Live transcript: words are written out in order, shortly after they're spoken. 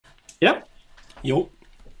Yep. Jo.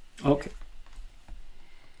 Okay.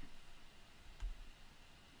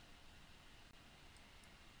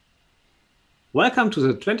 Welcome to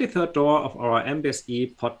the 23rd door of our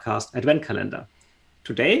MBSE podcast Advent Calendar.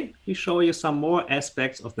 Today, we show you some more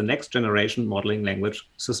aspects of the next generation modeling language,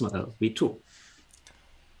 SysMLv2.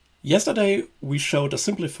 Yesterday, we showed a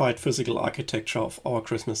simplified physical architecture of our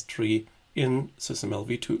Christmas tree in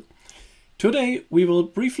SysMLv2. Today, we will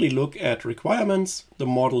briefly look at requirements, the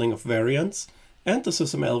modeling of variants, and the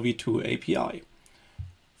SysMLv2 API.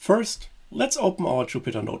 First, let's open our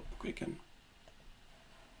Jupyter Notebook again.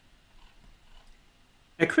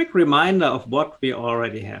 A quick reminder of what we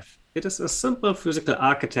already have. It is a simple physical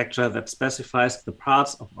architecture that specifies the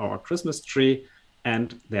parts of our Christmas tree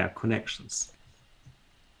and their connections.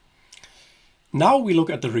 Now we look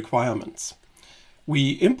at the requirements.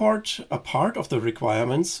 We import a part of the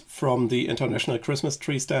requirements from the International Christmas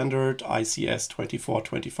Tree Standard ICS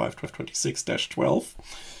 2425-26-12,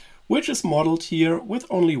 which is modeled here with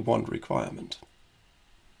only one requirement.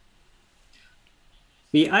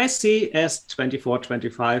 The ICS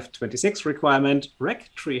 2425-26 requirement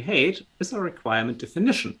rec_tree_height is a requirement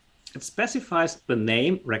definition. It specifies the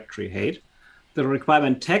name rec_tree_height, the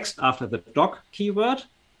requirement text after the doc keyword,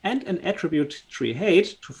 and an attribute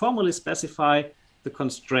tree_height to formally specify the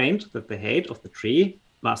constraint that the height of the tree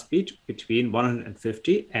must be between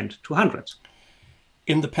 150 and 200.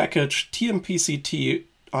 In the package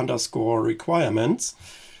tmpct_requirements,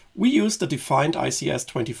 we use the defined ICS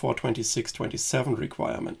 2426-27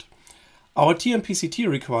 requirement. Our tmpct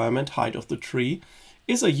requirement height of the tree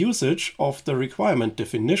is a usage of the requirement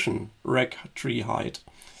definition rec_tree_height.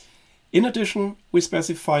 In addition, we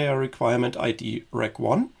specify a requirement ID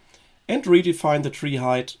rec1 and redefine the tree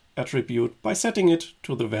height attribute by setting it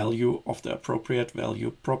to the value of the appropriate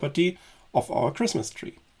value property of our Christmas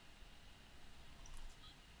tree.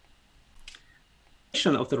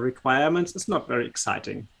 Of the requirements is not very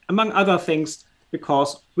exciting, among other things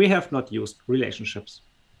because we have not used relationships.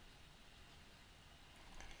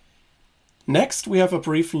 Next, we have a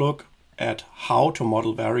brief look at how to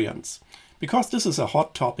model variants, because this is a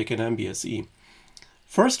hot topic in MBSE.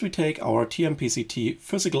 First, we take our tmpct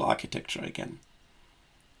physical architecture again.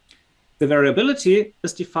 The variability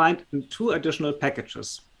is defined in two additional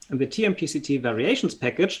packages. In the tmpct variations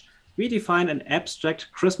package, we define an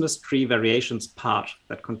abstract Christmas tree variations part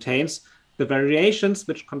that contains the variations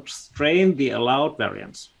which constrain the allowed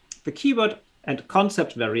variants. The keyword and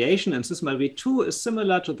concept variation in SysMLv2 is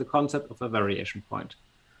similar to the concept of a variation point.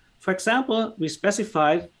 For example, we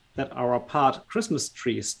specified that our part Christmas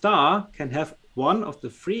tree star can have one of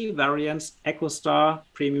the three variants Echo Star,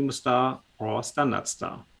 Premium Star, or Standard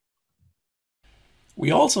Star. We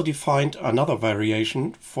also defined another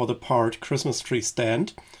variation for the part Christmas tree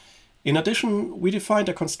stand. In addition, we defined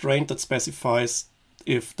a constraint that specifies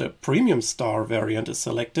if the Premium Star variant is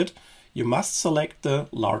selected, you must select the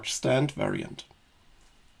large stand variant.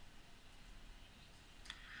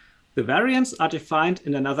 The variants are defined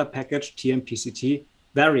in another package, tmpct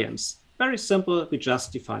variants. Very simple, we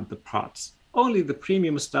just defined the parts. Only the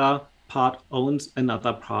Premium Star part owns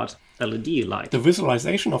another part, LED light. The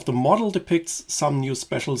visualization of the model depicts some new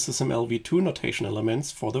special SysMLv2 notation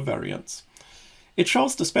elements for the variants. It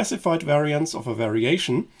shows the specified variants of a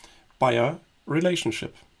variation by a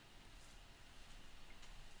relationship.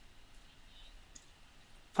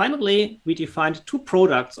 Finally, we defined two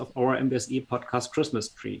products of our MBSE podcast Christmas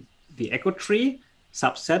tree. The Echo tree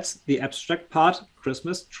subsets the abstract part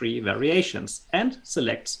Christmas tree variations and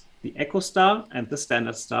selects the Echo Star and the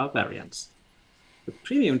Standard Star variants. The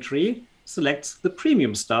Premium tree selects the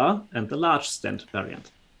Premium Star and the large stand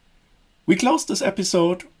variant. We close this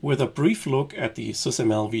episode with a brief look at the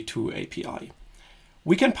SysMLv2 API.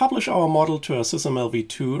 We can publish our model to a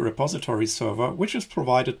SysMLv2 repository server, which is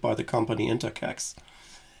provided by the company Intercax.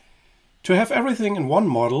 To have everything in one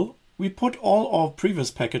model, we put all our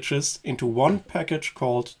previous packages into one package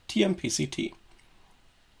called tmpct.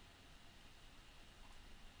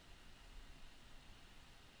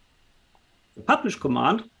 The publish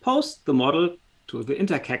command posts the model to the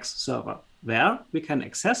Intercax server, where we can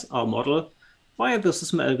access our model via the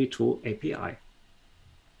SysMLv2 API.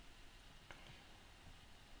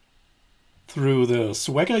 Through the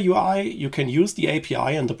Swagger UI, you can use the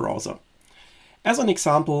API in the browser. As an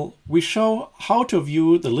example, we show how to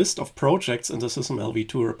view the list of projects in the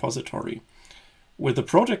SysMLv2 repository. With the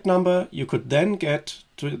project number, you could then get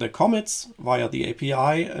to the commits via the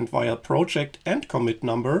API and via project and commit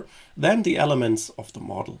number, then the elements of the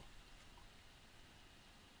model.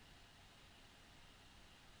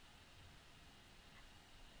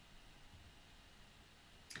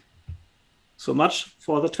 So much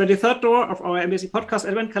for the 23rd door of our MBC podcast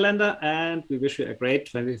advent calendar, and we wish you a great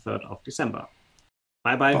 23rd of December.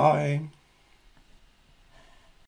 Bye-bye. Bye.